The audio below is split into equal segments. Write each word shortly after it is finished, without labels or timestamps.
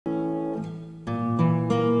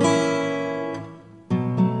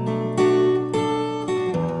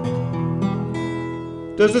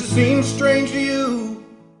Does it seem strange to you?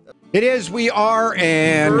 It is, we are,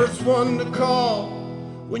 and First one to call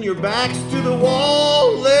when your back's to the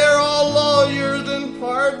wall. They're all lawyers and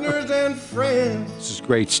partners and friends. this is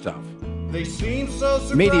great stuff. They seem so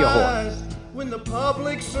Media whore. surprised when the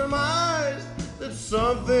public surmised that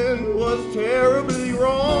something was terribly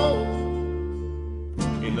wrong.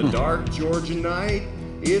 In the dark Georgia night,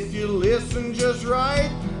 if you listen just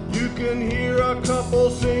right, you can hear a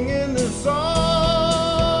couple singing this song.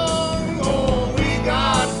 Oh, we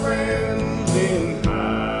got friends in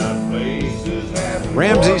high places.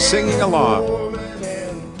 Ramsey singing along.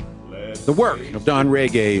 The work of Don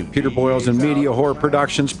Reggae and Peter Boyles and Media Horror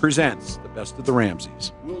Productions presents the best of the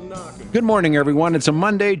Ramseys. Good morning, everyone. It's a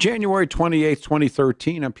Monday, January 28th,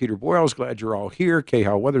 2013. I'm Peter Boyles. Glad you're all here.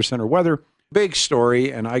 KHOW Weather Center weather. Big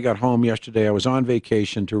story, and I got home yesterday. I was on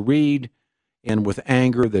vacation to read, and with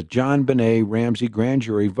anger, that John Benet Ramsey grand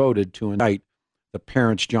jury voted to indict the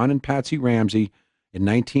parents, John and Patsy Ramsey, in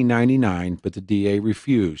 1999, but the DA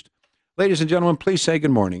refused. Ladies and gentlemen, please say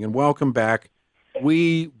good morning and welcome back.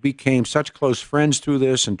 We became such close friends through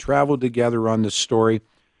this and traveled together on this story.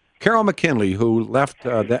 Carol McKinley, who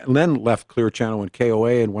then left Clear Channel and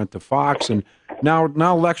KOA and went to Fox, and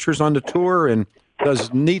now lectures on the tour and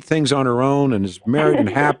does neat things on her own and is married and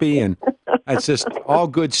happy, and it's just all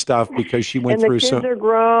good stuff because she went through some. And the kids are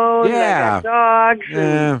grown. Yeah. And I got dogs.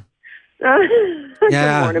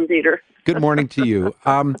 Yeah. Good morning, Peter. Good morning to you.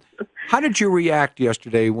 How did you react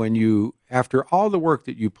yesterday when you, after all the work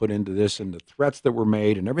that you put into this and the threats that were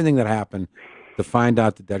made and everything that happened, to find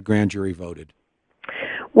out that grand jury voted?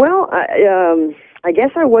 Well, I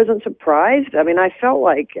guess I wasn't surprised. I mean, I felt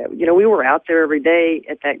like, we were out there every day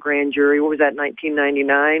at that grand jury. What was that,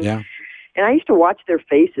 1999? Yeah. And I used to watch their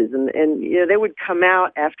faces, and they would come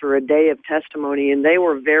out after a day of testimony, and they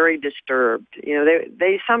were very disturbed.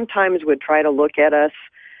 They sometimes would try to look at us,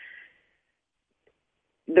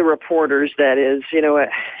 the reporters, that is,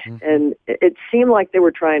 and it seemed like they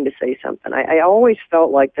were trying to say something. I always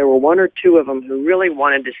felt like there were one or two of them who really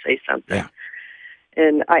wanted to say something. Yeah.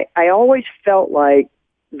 And I always felt like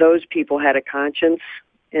those people had a conscience,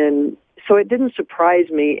 and so it didn't surprise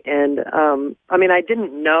me. And, I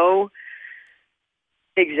didn't know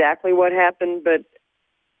exactly what happened, but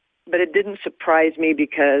it didn't surprise me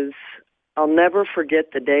because I'll never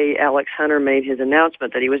forget the day Alex Hunter made his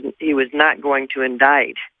announcement that he was not going to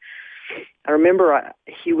indict. I remember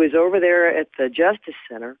he was over there at the Justice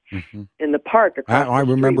Center in the park across I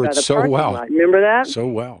remember it so well. Lot. Remember that? So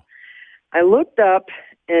well. I looked up,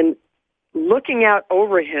 and looking out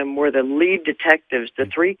over him were the lead detectives, the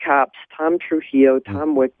three cops, Tom Trujillo,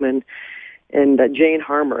 Tom Wickman, and Jane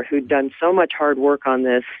Harmer, who'd done so much hard work on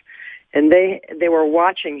this. And they were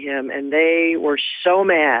watching him, and they were so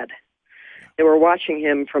mad. They were watching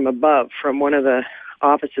him from above, from one of the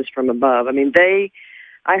offices from above. I mean,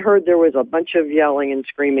 I heard there was a bunch of yelling and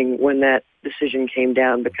screaming when that decision came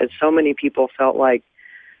down because so many people felt like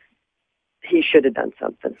he should have done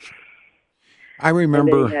something. I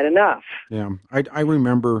remember. They had enough. Yeah, I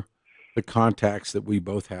remember the contacts that we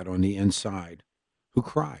both had on the inside who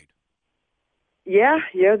cried. Yeah,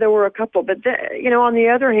 there were a couple, but on the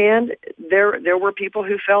other hand, there were people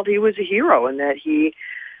who felt he was a hero and that he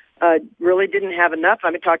really didn't have enough.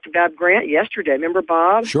 I talked to Bob Grant yesterday. Remember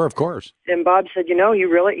Bob? Sure, of course. And Bob said, he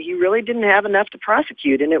really didn't have enough to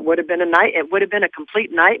prosecute, and it would have been a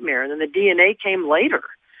complete nightmare. And then the DNA came later.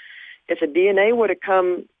 If the DNA would have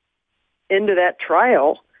come into that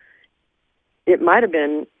trial, it might have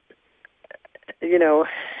been,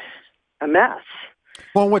 a mess.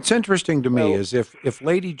 Well, what's interesting to me is if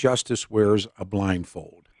Lady Justice wears a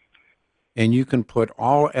blindfold and you can put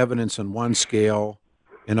all evidence in one scale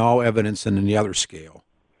and all evidence in the other scale,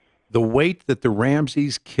 the weight that the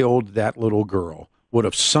Ramseys killed that little girl would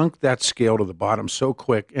have sunk that scale to the bottom so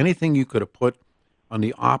quick. Anything you could have put on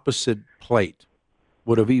the opposite plate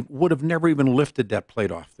would have never even lifted that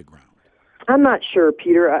plate off the ground. I'm not sure,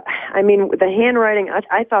 Peter. The handwriting,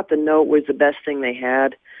 I thought the note was the best thing they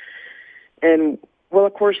had. And, well,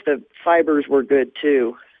 of course, the fibers were good,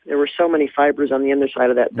 too. There were so many fibers on the underside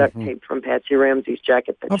of that duct tape from Patsy Ramsey's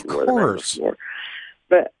jacket that she wore the night before.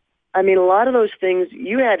 But, a lot of those things,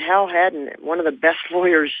 you had Hal Haddon, one of the best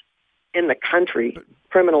lawyers in the country,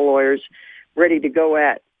 criminal lawyers, ready to go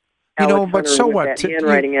at Alex but Hunter so with what? that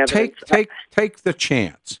handwriting evidence. Take the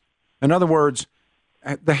chance. In other words,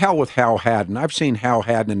 the hell with Hal Haddon. I've seen Hal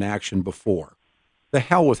Haddon in action before. The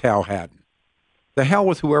hell with Hal Haddon. The hell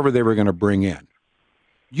with whoever they were going to bring in.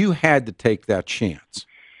 You had to take that chance.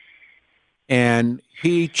 And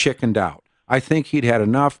he chickened out. I think he'd had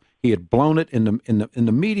enough. He had blown it in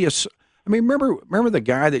the media. I mean, remember the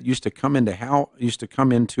guy that used to come into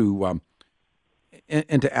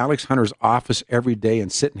into Alex Hunter's office every day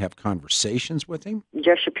and sit and have conversations with him?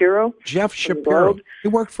 Jeff Shapiro. Jeff Shapiro. He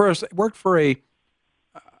worked for a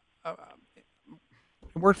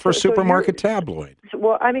supermarket tabloid.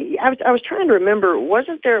 Well, I mean, I was trying to remember.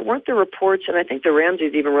 Weren't there reports, and I think the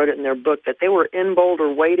Ramseys even wrote it in their book, that they were in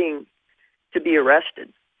Boulder waiting to be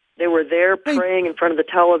arrested. They were there praying in front of the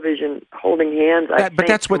television, holding hands. But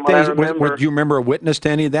that's what they. Do you remember a witness to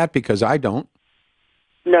any of that? Because I don't.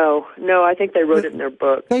 No, I think they wrote it in their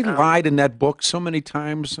book. They lied in that book so many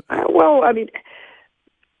times. Well, I mean,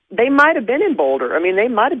 they might have been in Boulder. I mean, they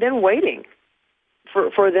might have been waiting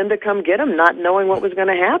for them to come get them, not knowing what was going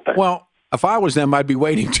to happen. Well, if I was them, I'd be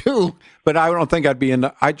waiting too. But I don't think I'd be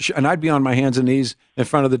I'd be on my hands and knees in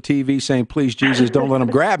front of the TV saying, "Please, Jesus, don't let them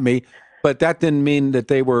grab me." But that didn't mean that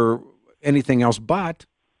they were anything else but.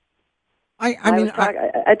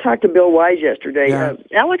 I talked to Bill Wise yesterday. Yeah.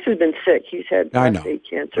 Alex has been sick. He's had prostate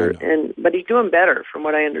cancer, but he's doing better, from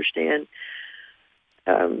what I understand.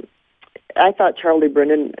 I thought Charlie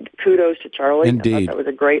Brennan. Kudos to Charlie. Indeed, I thought that was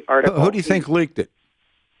a great article. Who do you think leaked it?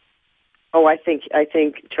 Oh, I think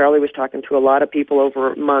Charlie was talking to a lot of people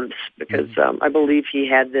over months, because I believe he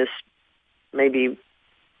had this maybe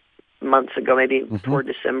months ago, maybe toward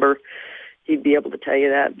December. He'd be able to tell you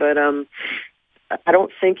that, but I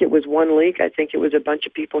don't think it was one leak. I think it was a bunch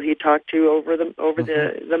of people he talked to over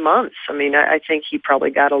the months. I mean, I think he probably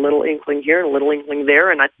got a little inkling here and a little inkling there,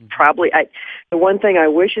 and the one thing I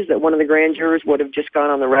wish is that one of the grand jurors would have just gone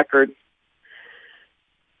on the record,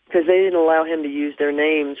 because they didn't allow him to use their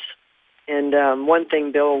names. And one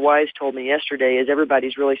thing Bill Wise told me yesterday is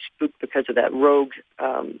everybody's really spooked because of that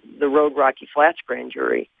the rogue Rocky Flats grand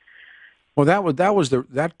jury. Well,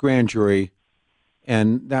 that grand jury,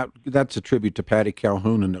 and that's a tribute to Patty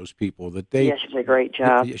Calhoun and those people. She did a great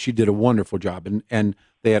job. She did a wonderful job, and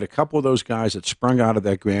they had a couple of those guys that sprung out of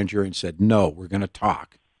that grand jury and said, "No, we're going to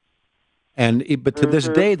talk." But to this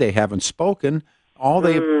day, they haven't spoken.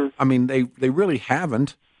 They really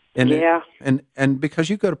haven't. And because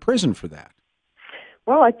you go to prison for that.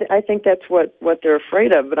 Well, I think that's what they're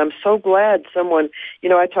afraid of. But I'm so glad someone,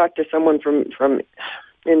 I talked to someone from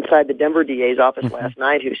inside the Denver DA's office last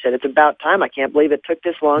night who said it's about time. I can't believe it took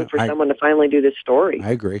this long for someone to finally do this story.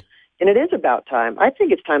 I agree. And it is about time. I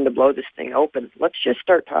think it's time to blow this thing open. Let's just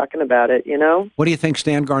start talking about it, What do you think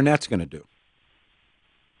Stan Garnett's going to do?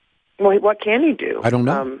 Well, what can he do? I don't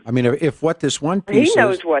know. I mean, if what this one piece he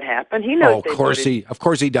knows what happened. He knows. Of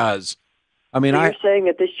course he does. I mean, you're saying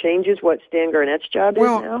that this changes what Stan Garnett's job is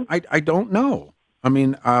now? I don't know. I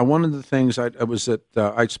mean, one of the things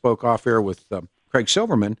I spoke off air with Craig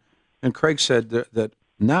Silverman, and Craig said that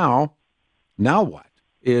now what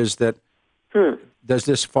is that? Does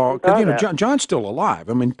this fall? Because John's still alive.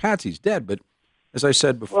 I mean, Patsy's dead, but as I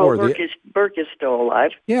said before, Burke is still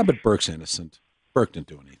alive. Yeah, but Burke's innocent. Burke didn't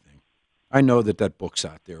do anything. I know that book's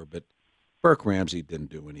out there, but Burke Ramsey didn't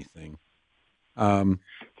do anything.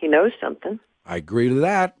 He knows something. I agree to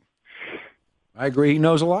that. I agree he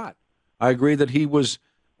knows a lot. I agree that he was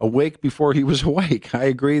awake before he was awake. I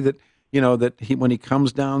agree that when he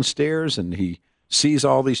comes downstairs and he sees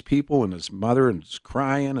all these people and his mother and is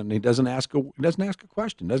crying and he doesn't ask a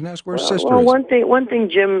question, doesn't ask where his sister is. One thing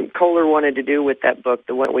Jim Kohler wanted to do with that book,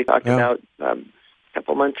 the one we talked about a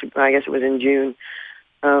couple months ago, I guess it was in June.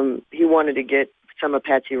 He wanted to get some of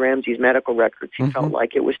Patsy Ramsey's medical records. He felt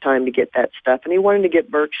like it was time to get that stuff, and he wanted to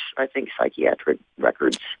get Burke's, I think, psychiatric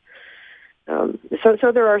records.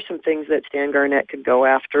 So there are some things that Stan Garnett could go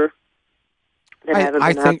after that haven't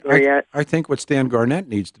been out there yet. I think what Stan Garnett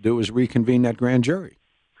needs to do is reconvene that grand jury.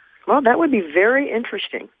 Well, that would be very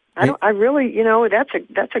interesting. I really,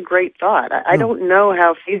 that's a great thought. I don't know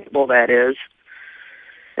how feasible that is,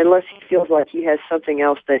 unless he feels like he has something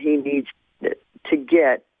else that he needs to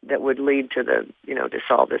get that would lead to to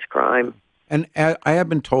solve this crime. And I have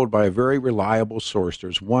been told by a very reliable source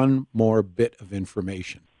there's one more bit of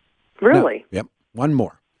information. Really? Yep, one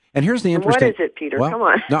more. And here's the interesting. What is it, Peter? Come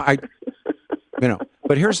on. No,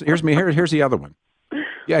 but here's the other one.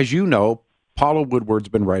 As you know, Paula Woodward's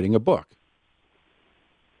been writing a book.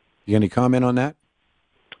 You got any comment on that?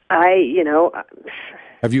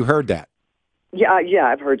 Have you heard that? Yeah,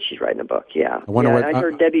 I've heard she's writing a book, yeah. I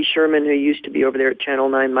heard Debbie Sherman, who used to be over there at Channel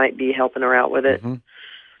 9, might be helping her out with it.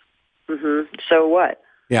 So what?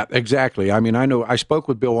 Yeah, exactly. I mean, I know I spoke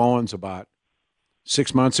with Bill Owens about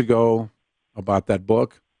 6 months ago about that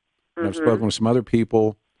book, and I've spoken with some other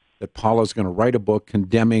people that Paula's going to write a book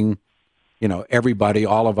condemning, everybody,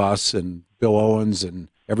 all of us, and Bill Owens and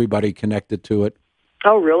everybody connected to it.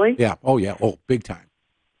 Oh, really? Yeah. Oh, yeah. Oh, big time.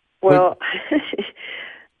 Well...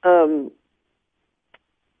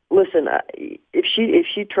 Listen, if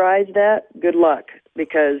she tries that, good luck,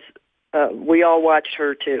 because we all watched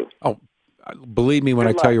her too. Oh, believe me when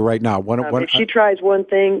I tell you right now. If she tries one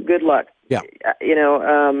thing, good luck. Yeah.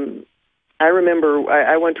 I remember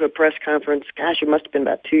I went to a press conference. Gosh, it must have been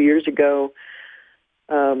about 2 years ago.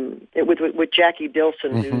 It was with Jackie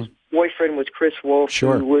Dilson, whose boyfriend was Chris Wolf,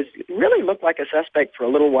 who really looked like a suspect for a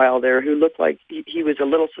little while there. Who looked like he was a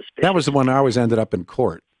little suspicious. That was the one I always ended up in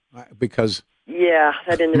court because. Yeah,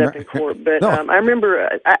 that ended up in court. But I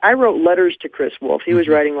remember I wrote letters to Chris Wolf. He was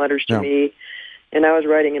writing letters to me, and I was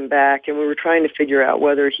writing him back, and we were trying to figure out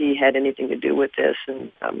whether he had anything to do with this.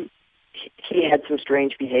 And he had some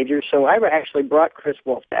strange behavior. So I actually brought Chris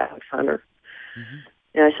Wolf to Alex Hunter.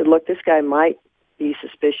 And I said, look, this guy might be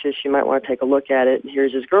suspicious. You might want to take a look at it. And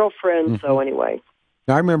here's his girlfriend. So anyway.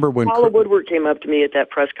 I remember when Paula Woodward came up to me at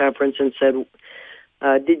that press conference and said,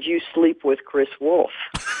 did you sleep with Chris Wolf?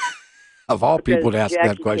 Of all people to ask Jackie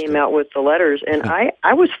that question. Came out with the letters, and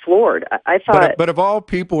I was floored. I thought, but of all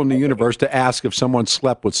people in the universe to ask if someone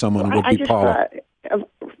slept with someone, it would be Paula.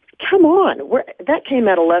 Come on, that came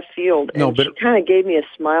out of left field, and she kind of gave me a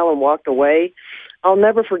smile and walked away. I'll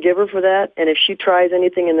never forgive her for that, and if she tries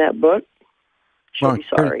anything in that book, she'll be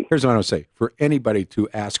sorry. Here's what I would say: for anybody to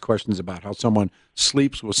ask questions about how someone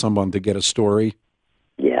sleeps with someone to get a story.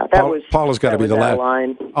 Yeah, Paula's got to be the last.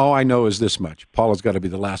 Line. All I know is this much: Paula's got to be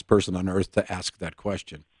the last person on earth to ask that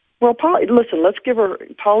question. Well, listen, let's give her.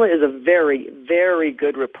 Paula is a very, very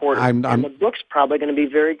good reporter, and the book's probably going to be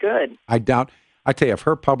very good. I doubt. I tell you, if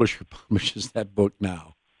her publisher publishes that book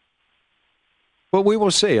now, well, we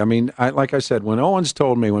will see. I mean, like I said, when Bill Owens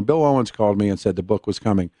called me and said the book was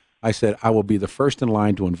coming, I said I will be the first in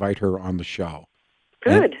line to invite her on the show.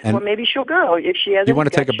 Good. Well, maybe she'll go. If she has she'll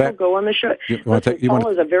go on the show.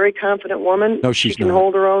 Paula's a very confident woman. No, she's not. She can not.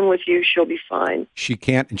 hold her own with you. She'll be fine. She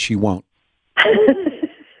can't and she won't.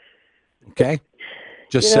 Okay?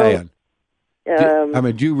 Just saying.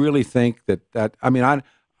 Do you really think that I mean, I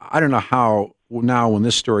don't know how now when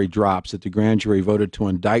this story drops that the grand jury voted to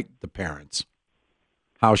indict the parents,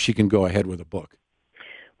 how she can go ahead with a book.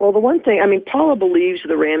 Well, the one thing, I mean, Paula believes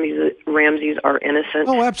the Ramseys are innocent.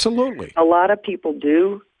 Oh, absolutely. A lot of people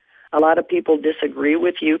do. A lot of people disagree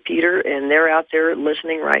with you, Peter, and they're out there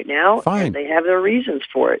listening right now. Fine. And they have their reasons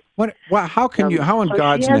for it. How can you, how in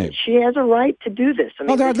God's name? She has a right to do this. I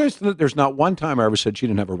mean, there's not one time I ever said she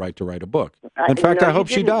didn't have a right to write a book. In fact, I hope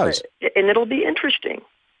she does. And it'll be interesting.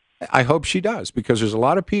 I hope she does, because there's a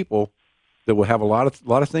lot of people that will have a lot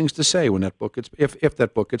of things to say when that book gets if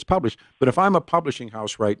that book gets published. But if I'm a publishing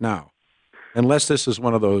house right now, unless this is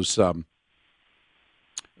one of those what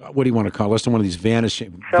do you want to call it? One of these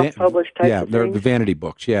self-published types of they're things? the vanity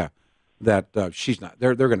books. Yeah, that she's not.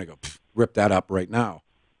 They're going to go rip that up right now.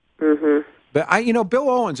 Mm-hmm. But Bill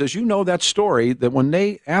Owens, as you know, that story that when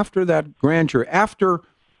after that grand jury, after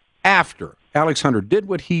Alex Hunter did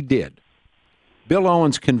what he did, Bill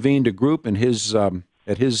Owens convened a group in his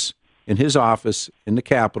office in the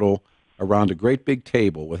Capitol around a great big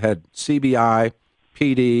table that had CBI,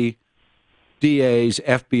 PD, DAs,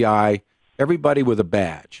 FBI, everybody with a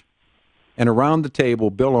badge. And around the table,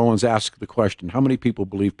 Bill Owens asked the question, how many people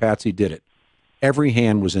believe Patsy did it? Every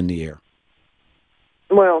hand was in the air.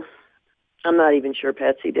 Well, I'm not even sure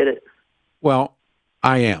Patsy did it. Well,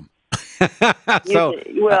 I am.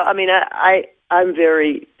 I'm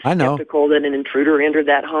very skeptical that an intruder entered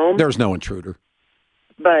that home. There's no intruder.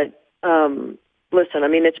 But listen, I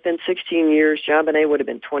mean, it's been 16 years. John Bonet would have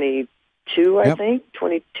been 22, I think,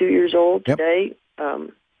 22 years old today.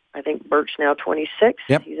 I think Burke's now 26.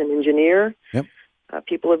 Yep. He's an engineer. Yep.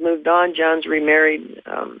 People have moved on. John's remarried.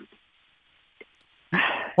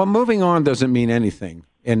 Well, moving on doesn't mean anything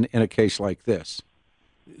in a case like this.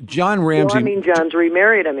 John Ramsey. Well, I mean, John's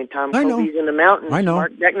remarried. I mean, Tom Kobe's in the mountains. I know.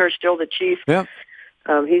 Mark Beckner's still the chief. Yep.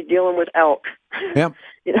 He's dealing with elk. Yep.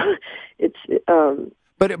 It's.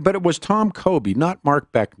 But it was Tom Kobe, not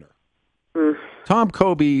Mark Beckner. Tom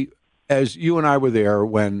Kobe, as you and I were there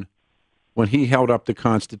when he held up the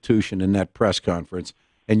Constitution in that press conference,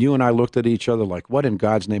 and you and I looked at each other like, what in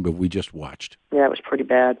God's name have we just watched? Yeah, it was pretty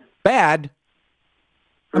bad. Bad?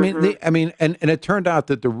 I mean, and it turned out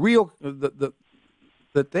that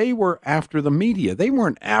that they were after the media. They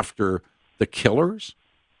weren't after the killers.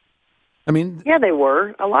 I mean, yeah, they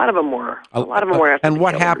were. A lot of them were. A lot of them were after. And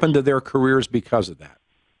what killers. happened to their careers because of that?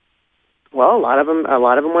 Well, a lot of them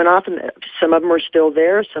went off, and some of them are still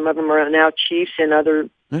there. Some of them are now chiefs in other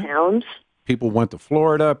towns. People went to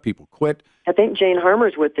Florida. People quit. I think Jane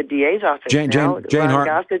Harmer's with the DA's office now. Jane Ron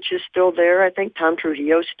Gossage is still there. I think Tom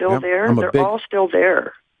Trujillo's still there. They're all still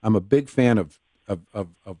there. I'm a big fan of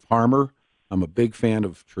Harmer, I'm a big fan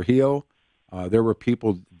of Trujillo. There were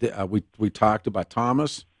people, we talked about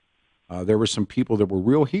Thomas. There were some people that were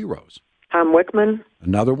real heroes. Tom Wickman.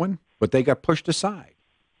 Another one, but they got pushed aside.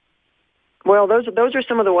 Well, those are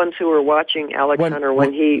some of the ones who were watching Alex Hunter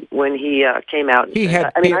when he came out.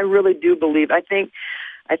 I really do believe. I think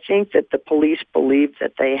that the police believed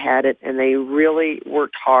that they had it, and they really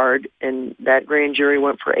worked hard. And that grand jury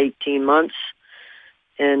went for 18 months.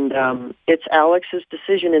 And it's Alex's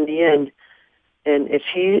decision in the end. And if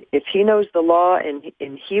he knows the law and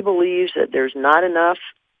he believes that there's not enough,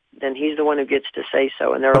 then he's the one who gets to say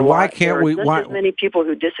so. And there are as many people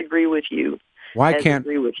who disagree with you. Why can't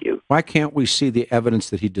we see the evidence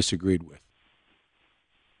that he disagreed with?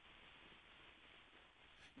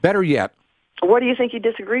 Better yet, what do you think he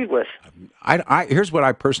disagreed with? Here's what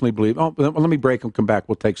I personally believe. Oh, let me break and come back.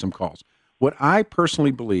 We'll take some calls. What I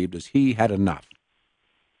personally believed is he had enough.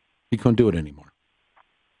 He couldn't do it anymore.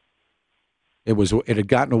 It had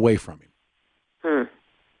gotten away from him.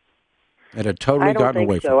 It had totally gotten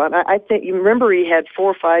away from him. I think you remember he had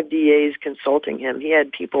 4 or 5 DAs consulting him. He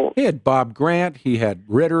had people. He had Bob Grant. He had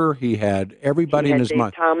Ritter. He had everybody in his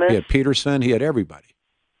mind. He had Peterson. He had everybody.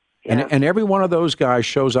 Yeah. And every one of those guys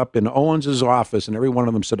shows up in Owens's office, and every one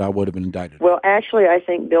of them said, "I would have been indicted." Well, actually, I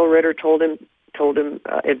think Bill Ritter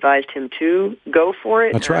advised him to go for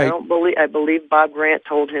it. That's right. I believe Bob Grant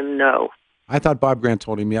told him no. I thought Bob Grant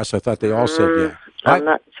told him yes. I thought they all said yeah. I'm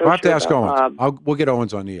not so I'll have to ask Owens. We'll get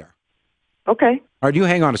Owens on the air. Okay. All right, you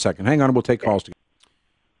hang on a second. Hang on, and we'll take calls together.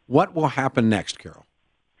 What will happen next, Carol?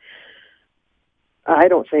 I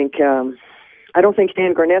don't think Dan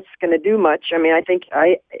Garnett's going to do much. I mean,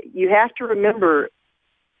 you have to remember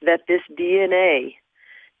that this DNA,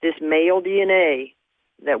 this male DNA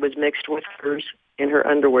that was mixed with hers in her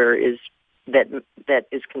underwear is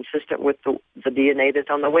consistent with the DNA that's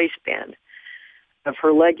on the waistband of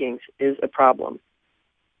her leggings is a problem.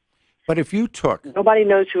 But if you took... Nobody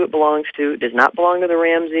knows who it belongs to. It does not belong to the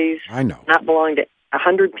Ramseys. I know. Not belong to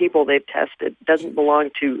 100 people they've tested. It doesn't belong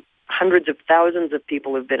to hundreds of thousands of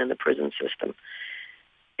people who've been in the prison system.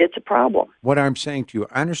 It's a problem. What I'm saying to you,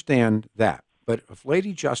 I understand that. But if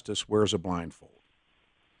Lady Justice wears a blindfold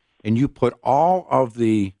and you put all of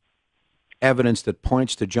the evidence that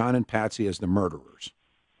points to John and Patsy as the murderers,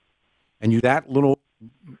 and that little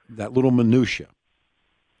minutia,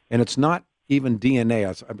 and it's not even DNA.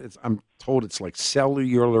 I'm told it's like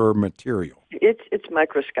cellular material. It's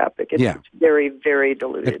microscopic. It's very, very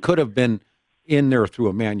diluted. It could have been in there through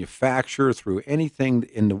a manufacturer, through anything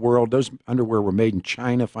in the world. Those underwear were made in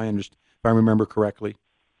China, if I remember correctly.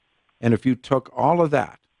 And if you took all of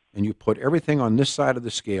that and you put everything on this side of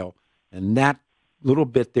the scale, and that little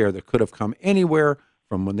bit there that could have come anywhere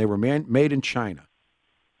from when they were made in China,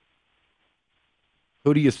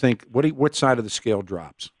 who do you think? What side of the scale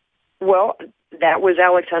drops? Well, that was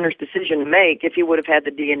Alex Hunter's decision to make. If he would have had the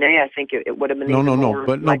DNA, I think it would have been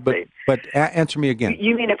But answer me again.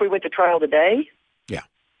 You mean if we went to trial today? Yeah.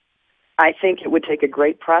 I think it would take a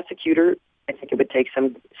great prosecutor. I think it would take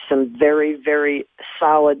some very, very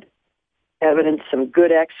solid evidence, some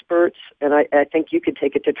good experts, and I think you could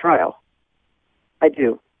take it to trial. I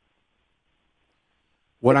do.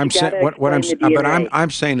 I'm saying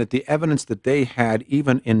that the evidence that they had,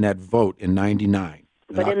 even in that vote in '99.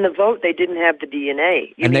 But in the vote, they didn't have the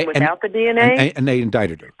DNA. Without the DNA? And they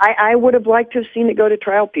indicted her. I would have liked to have seen it go to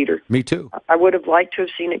trial, Peter. Me too. I would have liked to have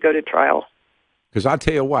seen it go to trial. Because I'll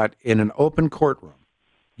tell you what, in an open courtroom,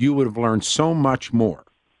 you would have learned so much more.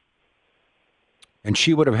 And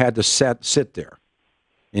she would have had to sit there.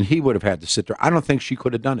 And he would have had to sit there. I don't think she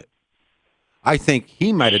could have done it. I think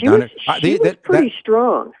he might have done it. She was pretty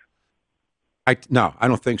strong. No, I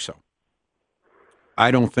don't think so. I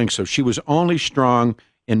don't think so. She was only strong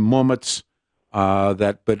in moments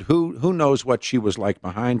but who knows what she was like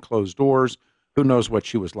behind closed doors? Who knows what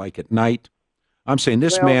she was like at night? I'm saying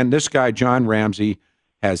this guy, John Ramsey,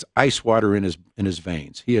 has ice water in his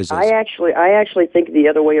veins. He is. I actually think the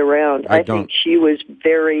other way around. I think she was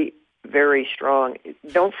very, very strong.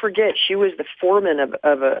 Don't forget, she was the foreman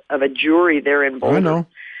of a jury there in Boulder. I know.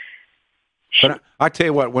 But I tell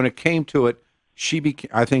you what, when it came to it,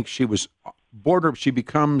 I think she was she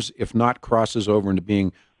becomes, if not crosses over into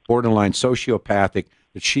being borderline sociopathic,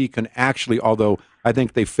 that she can actually, although I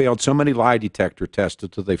think they failed so many lie detector tests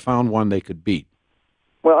until they found one they could beat.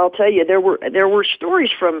 Well, I'll tell you, there were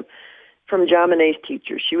stories from John Monet's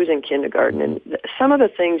teachers. She was in kindergarten, and some of the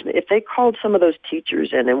things, if they called some of those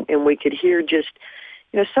teachers in, and we could hear just,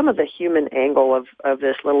 some of the human angle of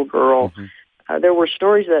this little girl. Mm-hmm. There were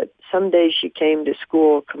stories that some days she came to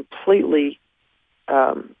school completely,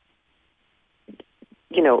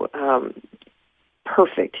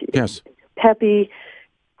 perfect. Yes. peppy,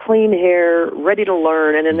 clean hair, ready to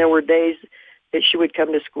learn. And then there were days that she would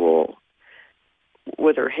come to school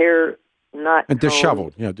with her hair not and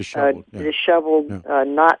disheveled, combed, disheveled,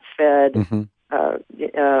 not fed,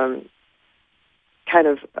 kind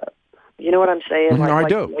of. You know what I'm saying? No, I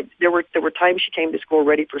do. Like there were times she came to school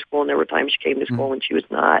ready for school, and there were times she came to school when she was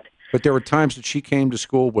not. But there were times that she came to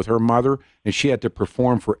school with her mother, and she had to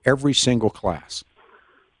perform for every single class.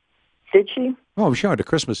 Did she? Oh, she had the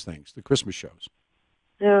Christmas things, the Christmas shows.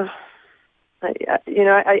 Yeah. I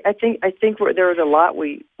think there's a lot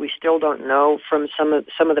we still don't know from some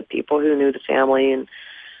of the people who knew the family and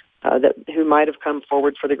who might have come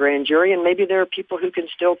forward for the grand jury, and maybe there are people who can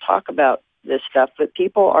still talk about this stuff, but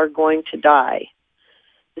people are going to die.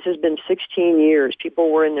 This has been 16 years.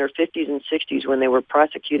 People were in their 50s and 60s when they were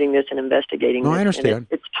prosecuting this and investigating this. I understand. And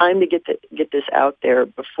it's time to get this out there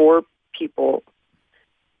before people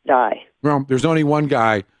die. Well, there's only one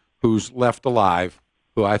guy who's left alive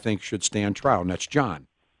who I think should stand trial, and that's John.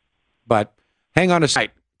 But hang on a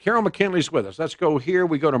second. Carol McKinley's with us. Let's go here.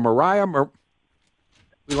 We go to Mariah. We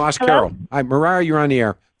lost Hello? Carol. Hi, Mariah, you're on the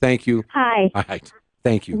air. Thank you. Hi. All right.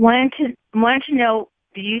 Thank you. Wanted to know,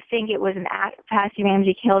 do you think it was Patsy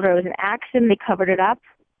Ramsey killed her? It was an accident? They covered it up?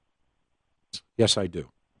 Yes, I do.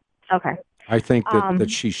 Okay. I think that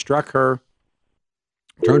she struck her,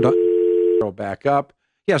 turned Carol back up.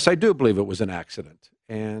 Yes, I do believe it was an accident.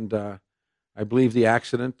 And I believe the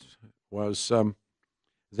accident was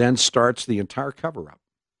then starts the entire cover-up.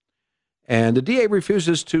 And the DA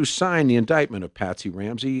refuses to sign the indictment of Patsy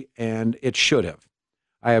Ramsey, and it should have.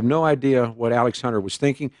 I have no idea what Alex Hunter was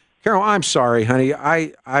thinking. Carol, I'm sorry, honey.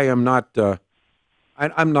 I am not.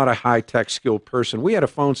 I'm not a high-tech skilled person. We had a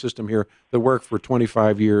phone system here that worked for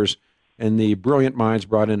 25 years, and the brilliant minds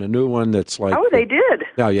brought in a new one that's like. Oh, they did.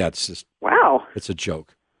 Oh, yeah. It's just. Wow. It's a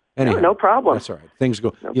joke. Anyhow, no problem. That's all right. Things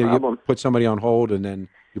go. No you problem. put somebody on hold, and then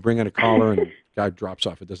you bring in a caller, and the guy drops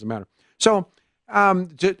off. It doesn't matter. So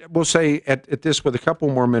we'll say at this with a couple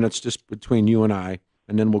more minutes just between you and I.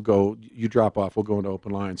 And then we'll go. You drop off. We'll go into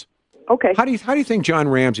open lines. Okay. How do you think John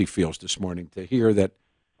Ramsey feels this morning to hear that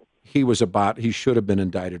he should have been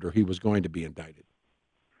indicted or he was going to be indicted?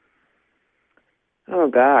 Oh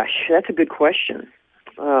gosh, that's a good question.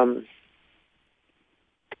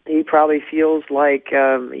 He probably feels like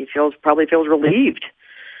probably feels relieved.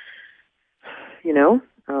 You know,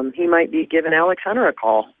 he might be giving Alex Hunter a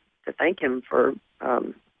call to thank him for.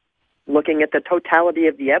 Looking at the totality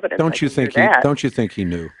of the evidence. Don't you think he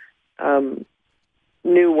knew?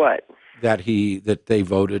 Knew what? That they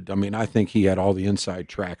voted. I mean, I think he had all the inside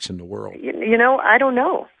tracks in the world. You know, I don't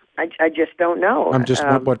know. I just don't know. I'm just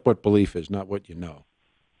what belief is, not what you know.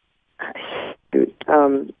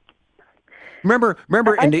 Remember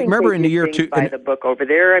in the year two. By the book over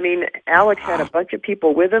there. I mean, Alex had a bunch of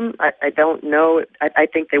people with him. I don't know. I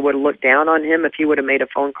think they would have looked down on him if he would have made a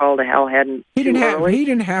phone call to Hal Haddon. He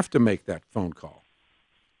didn't have to make that phone call.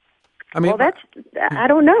 I mean, well, I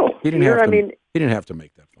don't know. He didn't have to. He didn't have to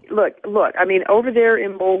make that phone call. Look. I mean, over there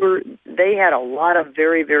in Boulder, they had a lot of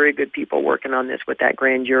very, very good people working on this with that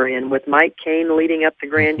grand jury, and with Mike Cain leading up the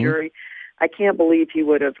grand jury, I can't believe he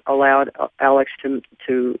would have allowed Alex to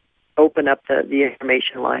open up the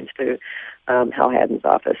information lines to Hal Haddon's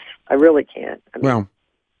office. I really can't. I mean,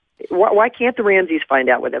 why can't the Ramseys find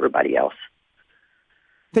out with everybody else?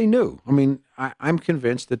 They knew. I mean, I'm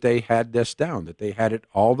convinced that they had this down, that they had it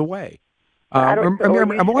all the way. Are you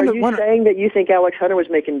saying that you think Alex Hunter was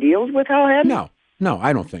making deals with Hal Haddon? No,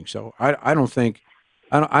 I don't think so. I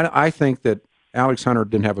think that Alex Hunter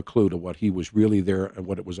didn't have a clue to what he was really there and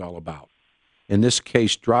what it was all about. In this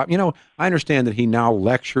case, I understand that he now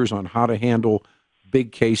lectures on how to handle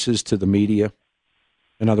big cases to the media.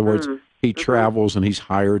 In other words, he travels and he's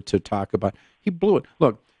hired to talk about. He blew it.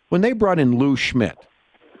 Look, when they brought in Lou Schmidt,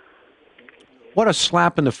 what a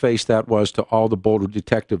slap in the face that was to all the Boulder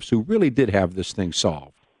detectives who really did have this thing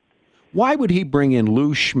solved. Why would he bring in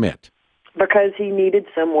Lou Schmidt? Because he needed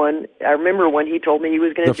someone. I remember when he told me he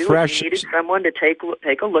was going to do it, he needed someone to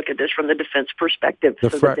take a look at this from the defense perspective so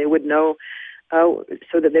that they would know. So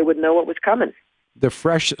that they would know what was coming. The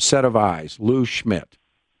fresh set of eyes, Lou Schmidt.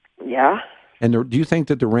 Yeah. And do you think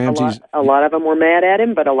that the Ramseys... A lot of them were mad at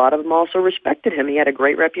him, but a lot of them also respected him. He had a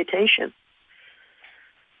great reputation.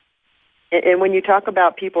 And when you talk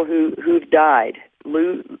about people who've died,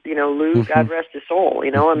 Lou, God rest his soul.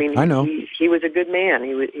 I mean, I know. He was a good man.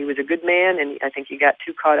 He was a good man, and I think he got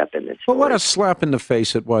too caught up in this. But what a slap in the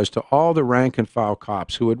face it was to all the rank and file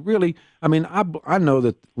cops who had really. I mean, I know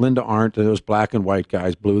that Linda Arndt and those black and white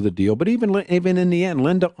guys blew the deal, but even in the end,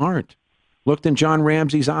 Linda Arndt looked in John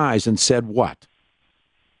Ramsey's eyes and said what?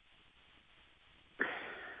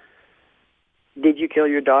 Did you kill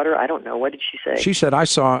your daughter? I don't know. What did she say? She said, I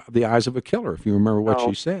saw the eyes of a killer, if you remember what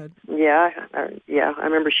she said. Yeah, I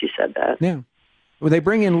remember she said that. Yeah. When they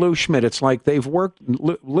bring in Lou Schmidt, it's like they've worked.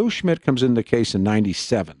 Lou Schmidt comes in the case in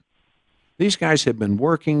 97. These guys have been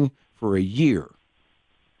working for a year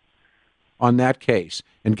on that case.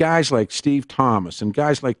 And guys like Steve Thomas and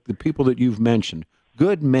guys like the people that you've mentioned,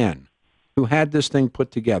 good men who had this thing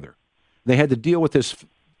put together. They had to deal with this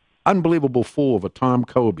unbelievable fool of a Tom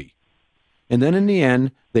Kobe. And then in the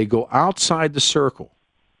end, they go outside the circle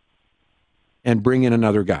and bring in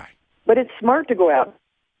another guy. But it's smart to go out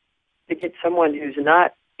to get someone who's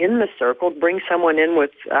not in the circle, bring someone in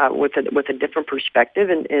with a different perspective,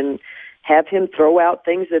 and have him throw out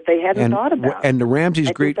things that they hadn't thought about. And the Ramseys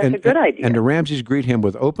that's a good idea. And the Ramseys greet him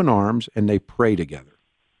with open arms, and they pray together.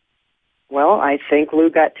 Well, I think Lou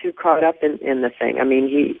got too caught up in the thing. I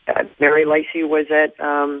mean, Mary Lacey was at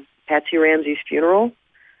Patsy Ramsey's funeral.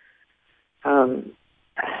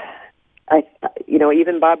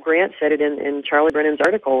 Even Bob Grant said it in Charlie Brennan's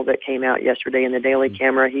article that came out yesterday in the Daily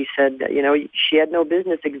Camera. He said, she had no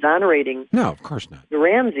business exonerating. No, of course not. The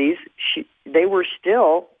Ramseys. They were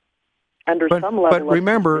still under some level. But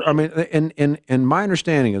remember, I mean, in my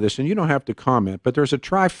understanding of this, and you don't have to comment, but there's a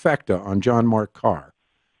trifecta on John Mark Carr.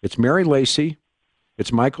 It's Mary Lacey,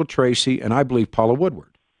 it's Michael Tracy, and I believe Paula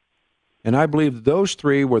Woodward. And I believe those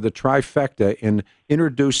three were the trifecta in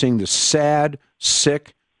introducing the sad,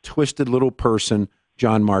 sick, twisted little person,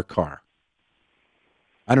 John Mark Carr.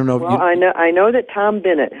 I don't know. Well, I know that Tom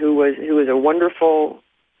Bennett, who was a wonderful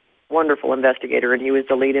investigator, and he was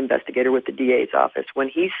the lead investigator with the DA's office. When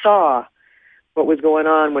he saw what was going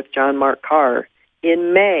on with John Mark Carr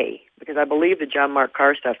in May, because I believe the John Mark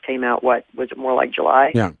Carr stuff came out, was it more like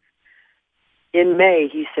July? Yeah. In May,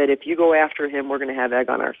 he said, if you go after him, we're going to have egg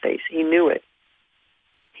on our face. He knew it.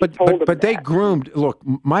 But they groomed, look,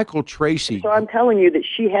 Michael Tracy. So I'm telling you that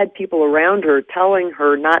she had people around her telling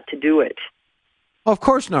her not to do it. Of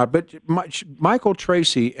course not, but Michael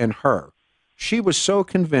Tracy and her, she was so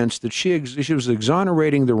convinced that she was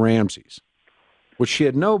exonerating the Ramseys, which she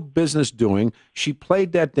had no business doing. She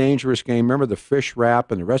played that dangerous game. Remember the fish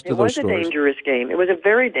wrap and the rest of those stories? It was a dangerous game. It was a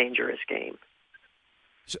very dangerous game.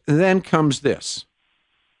 So then comes this.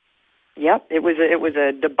 Yep, it was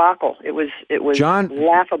a debacle. It was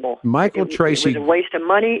laughable. Michael Tracy. It was a waste of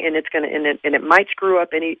money, and it might screw up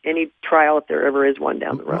any trial if there ever is one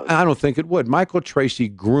down the road. I don't think it would. Michael Tracy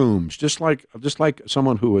grooms just like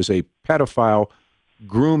someone who is a pedophile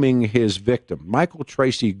grooming his victim. Michael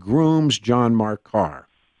Tracy grooms John Mark Carr,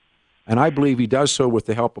 and I believe he does so with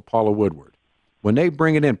the help of Paula Woodward. When they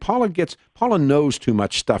bring it in, Paula knows too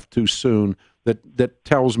much stuff too soon that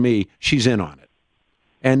tells me she's in on it.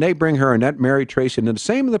 And they bring her, and that Mary Tracy, and the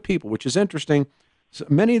same of the people, which is interesting. So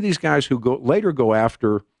many of these guys who later go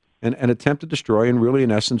after and attempt to destroy, and really,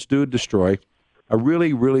 in essence, do destroy, a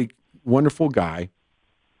really, really wonderful guy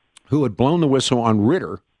who had blown the whistle on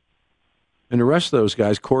Ritter and the rest of those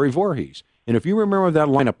guys, Corey Voorhees. And if you remember that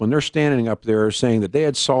lineup, when they're standing up there saying that they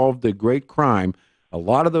had solved the great crime, a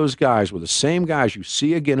lot of those guys were the same guys you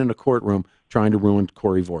see again in the courtroom trying to ruin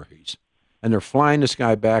Corey Voorhees. And they're flying this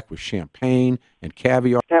guy back with champagne and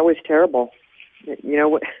caviar. That was terrible. I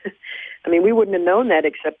mean, we wouldn't have known that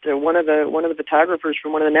except one of the photographers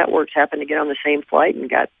from one of the networks happened to get on the same flight and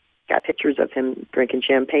got pictures of him drinking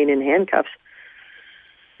champagne in handcuffs.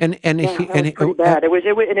 And was pretty bad.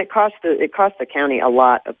 It cost the county a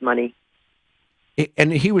lot of money.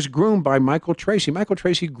 And he was groomed by Michael Tracy. Michael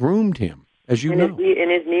Tracy groomed him, as you know. And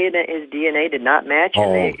his DNA did not match,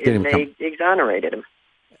 and they exonerated him.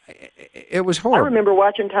 It was horrible. I remember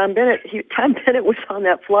watching Tom Bennett. Tom Bennett was on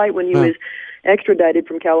that flight when he was extradited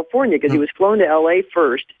from California because he was flown to L.A.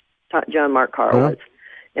 first, John Mark Carr was.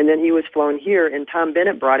 And then he was flown here, and Tom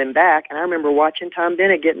Bennett brought him back. And I remember watching Tom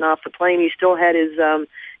Bennett getting off the plane. He still had his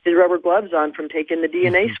rubber gloves on from taking the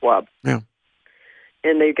DNA swab. Yeah.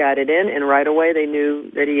 And they got it in, and right away they knew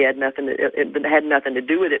that he had it had nothing to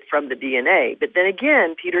do with it from the DNA. But then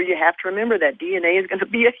again, Peter, you have to remember that DNA is going to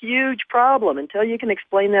be a huge problem until you can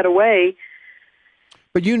explain that away.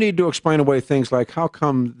 But you need to explain away things like how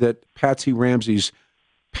come that Patsy Ramsey's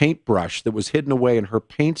paintbrush that was hidden away in her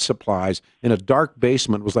paint supplies in a dark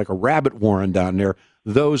basement was like a rabbit warren down there.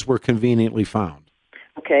 Those were conveniently found.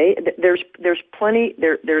 Okay, there's plenty.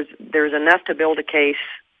 There's enough to build a case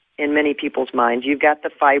in many people's minds. You've got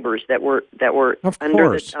the fibers that were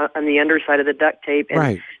under on the underside of the duct tape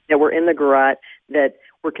and that were in the garage that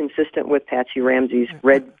were consistent with Patsy Ramsey's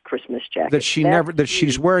red Christmas jacket. That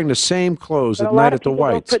she's wearing the same clothes at night at the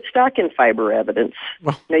Whites. Don't put stock in fiber evidence.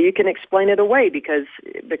 Well, now you can explain it away because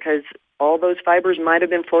all those fibers might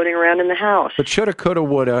have been floating around in the house. But shoulda, coulda,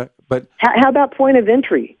 woulda. but how about point of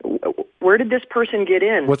entry? Where did this person get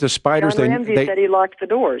in? with the spiders, John Ramsey said he locked the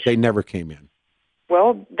doors. They never came in.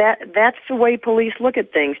 Well, that's the way police look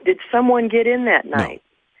at things. Did someone get in that night?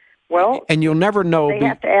 No. Well, and you'll never know. They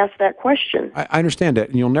have to ask that question. I understand that,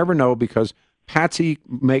 and you'll never know because Patsy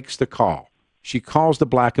makes the call. She calls the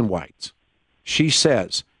black and whites. She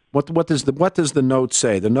says, "What does the note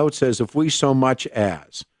say?" The note says, "If we so much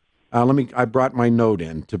as." I brought my note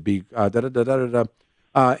in to be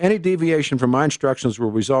any deviation from my instructions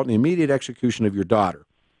will result in the immediate execution of your daughter.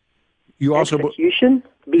 You also execution,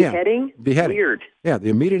 beheading, yeah, beheading. Weird. Yeah, the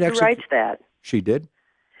immediate execution. Who writes that? She did.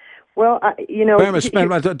 Well, let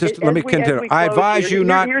me continue. I advise you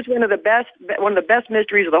not. Here's one of the best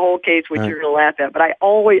mysteries of the whole case, which you're going to laugh at. But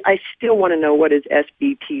I still want to know what does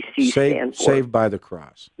SBTC stand for. Saved by the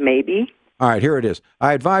Cross. Maybe. All right, here it is.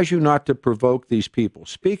 I advise you not to provoke these people.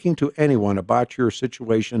 Speaking to anyone about your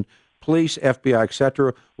situation, police, FBI,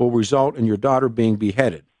 etc., will result in your daughter being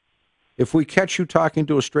beheaded. If we catch you talking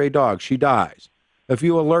to a stray dog, she dies. If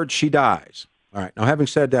you alert, she dies. All right, now having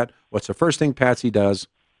said that, what's the first thing Patsy does?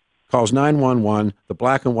 Calls 911. The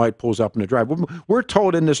black and white pulls up in the driveway. We're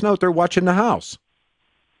told in this note they're watching the house.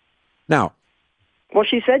 Now, well,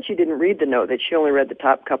 she said she didn't read the note, that she only read the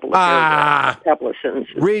top couple of paragraphs, couple of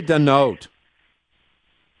sentences. Read the note.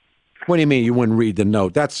 What do you mean you wouldn't read the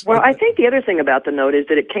note? I think the other thing about the note is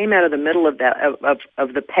that it came out of the middle of that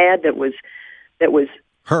of the pad that was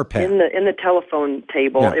her pad in the telephone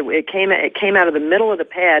table. Yeah. It came out of the middle of the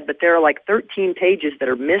pad, but there are like 13 pages that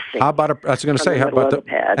are missing. How about I was going to say, how about the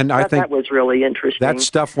pad? And I think that was really interesting. That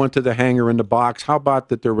stuff went to the hanger in the box. How about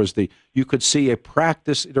that? There was you could see a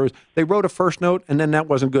practice. They wrote a first note, and then that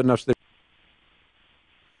wasn't good enough.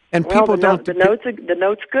 And well, people don't. The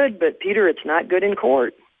note's good, but Peter, it's not good in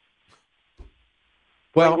court.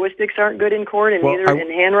 Well, linguistics aren't good in court, and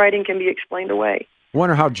and handwriting can be explained away. I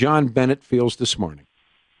wonder how John Bennett feels this morning.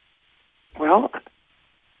 Well,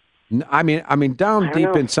 I mean, down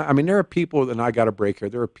deep inside. I mean, there are people, and I got a break here.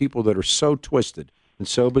 There are people that are so twisted and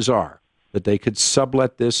so bizarre that they could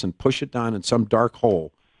sublet this and push it down in some dark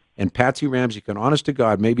hole. And Patsy Ramsey can, honest to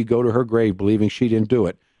God, maybe go to her grave believing she didn't do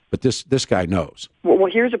it. But this guy knows. Well,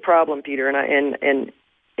 here's a problem, Peter,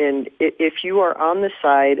 and if you are on the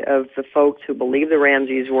side of the folks who believe the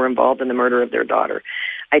Ramseys were involved in the murder of their daughter,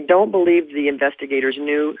 I don't believe the investigators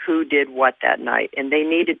knew who did what that night, and they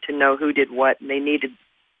needed to know who did what, and they needed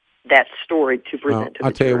that story to present to the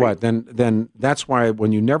I'll tell you jury. what, then that's why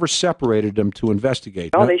when you never separated them to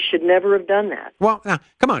investigate. Well, they should never have done that. Well, now,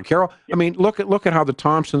 come on, Carol. I mean, look at how the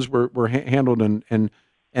Thompsons were handled and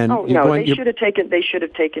oh no, they should have taken. They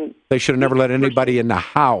should have never let anybody in the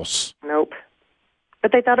house. Nope.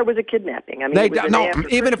 But they thought it was a kidnapping. I mean,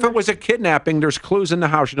 even if it was a kidnapping, there's clues in the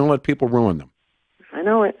house. You don't let people ruin them. I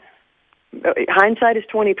know it. Hindsight is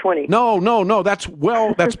 20/20. No.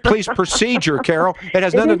 That's police procedure, Carol. It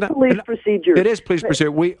has nothing. Police procedure. It is police procedure.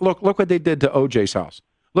 Look what they did to O.J.'s house.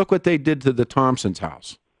 Look what they did to the Thompsons'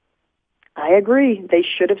 house. I agree. They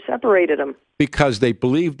should have separated them because they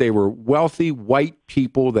believed they were wealthy white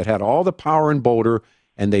people that had all the power in Boulder,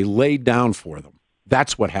 and they laid down for them.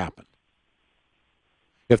 That's what happened.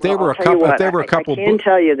 If they were a couple, I can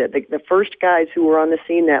tell you that the first guys who were on the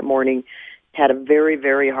scene that morning had a very,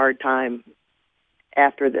 very hard time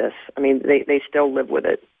after this. I mean, they still live with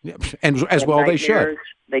it, and as well they should.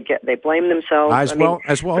 They blame themselves.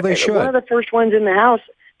 As well they should. One of the first ones in the house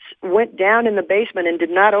went down in the basement and did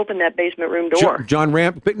not open that basement room door.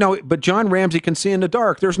 But John Ramsey can see in the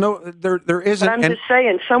dark. There isn't. But I'm just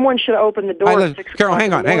saying, someone should open the door. At 6 Carol,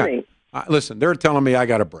 hang on. Listen, they're telling me I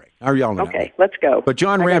got a break. I'm yelling at me. Okay, let's go. But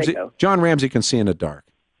John Ramsey can see in the dark.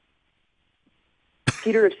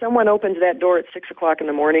 Peter, if someone opens that door at 6 o'clock in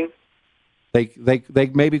the morning, they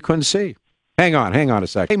maybe couldn't see. Hang on a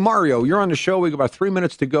second. Hey, Mario, you're on the show. We got about 3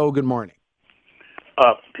 minutes to go. Good morning.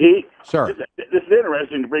 Pete? Sir. This is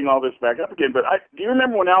interesting to bring all this back up again, but do you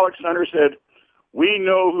remember when Alex Hunter said, "We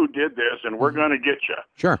know who did this, and we're going to get you"?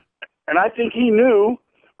 Sure. And I think he knew,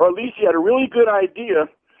 or at least he had a really good idea,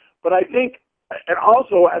 but I think, and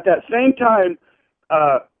also at that same time,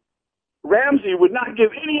 Ramsey would not give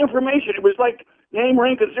any information. It was like name,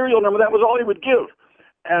 rank, and serial number. That was all he would give.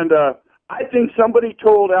 And I think somebody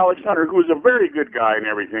told Alex Hunter, who was a very good guy and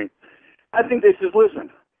everything, I think they says, "Listen,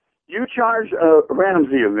 you charge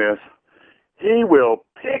Ramsey in this, he will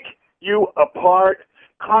pick you apart,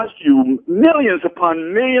 cost you millions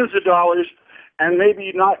upon millions of dollars, and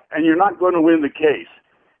you're not going to win the case."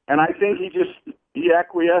 And I think he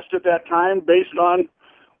acquiesced at that time based on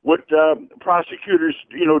what prosecutors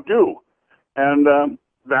do, and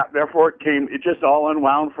therefore it just all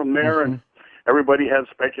unwound from there, and everybody had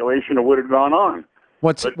speculation of what had gone on.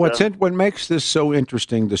 What makes this so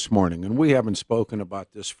interesting this morning, and we haven't spoken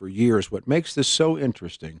about this for years, what makes this so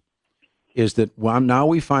interesting is that now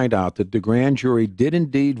we find out that the grand jury did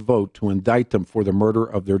indeed vote to indict them for the murder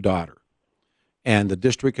of their daughter, and the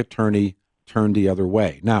district attorney turned the other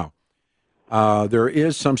way. Now, there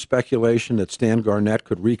is some speculation that Stan Garnett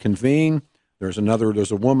could reconvene. There's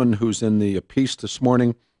a woman who's in the piece this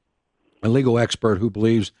morning, a legal expert who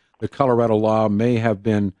believes the Colorado law may have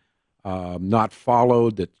been not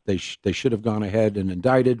followed, that they should have gone ahead and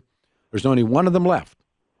indicted. There's only one of them left,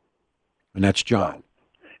 and that's John.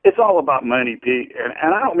 It's all about money, Pete,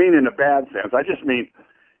 and I don't mean in a bad sense. I just mean,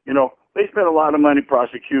 they spent a lot of money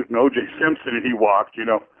prosecuting O.J. Simpson, and he walked.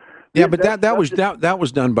 Yeah, but that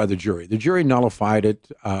was done by the jury. The jury nullified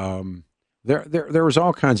it. There was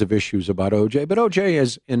all kinds of issues about O.J., but O.J.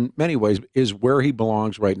 is in many ways is where he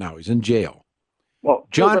belongs right now. He's in jail. Well,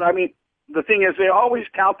 John, but I mean, the thing is, they always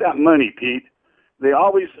count that money, Pete. They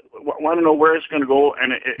always want to know where it's going to go,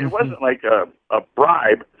 and it wasn't like a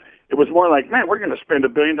bribe. It was more like, man, we're going to spend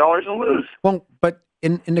 $1 billion and lose. Well, but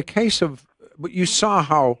in the case of, but you saw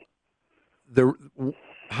how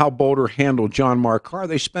Boulder handled John Mark Carr.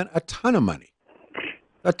 They spent a ton of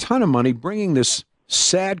money bringing this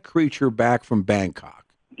sad creature back from Bangkok.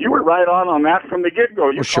 You were right on that from the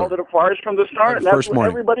get-go. You called it a farce from the start, and that's when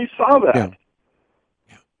everybody saw that. Yeah.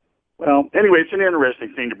 Well, anyway, it's an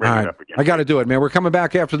interesting thing to bring it up again. I got to do it, man. We're coming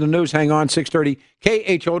back after the news. Hang on, 6:30,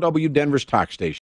 KHOW, Denver's Talk Station.